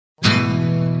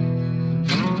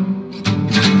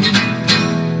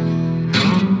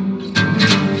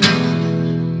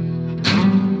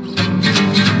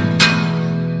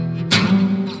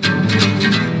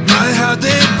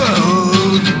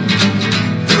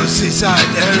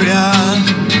Seaside area.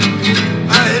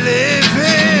 I live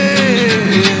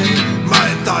here my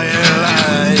entire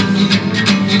life.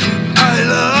 I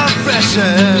love fresh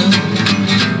air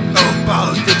of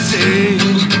Baltic Sea.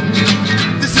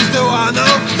 This is the one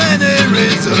of many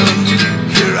reasons.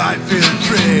 Here I feel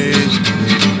free.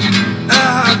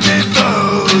 I have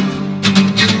devoted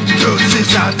to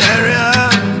Seaside area.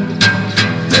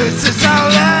 This is our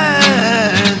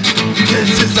land.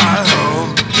 This is our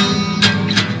home.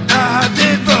 I have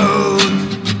devoted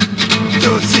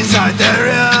to Seaside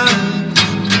area.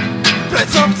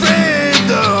 Place of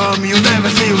freedom. You never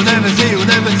see, you never see, you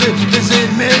never see this in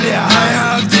media. I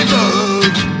have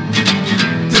devoted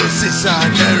to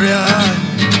Seaside area.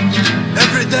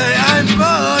 Every day I'm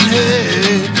born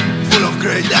here, full of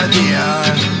great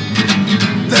ideas,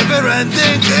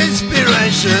 never-ending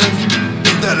inspiration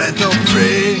in the land of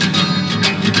free.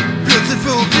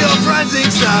 Beautiful view of rising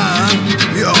sun,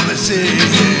 you only see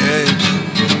here.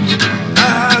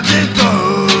 I have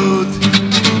devoted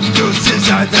to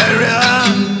Seaside area.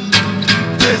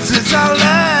 This is our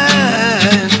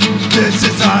land, this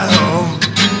is our home.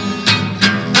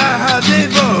 I have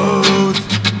devoted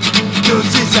to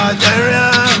Seaside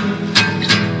area.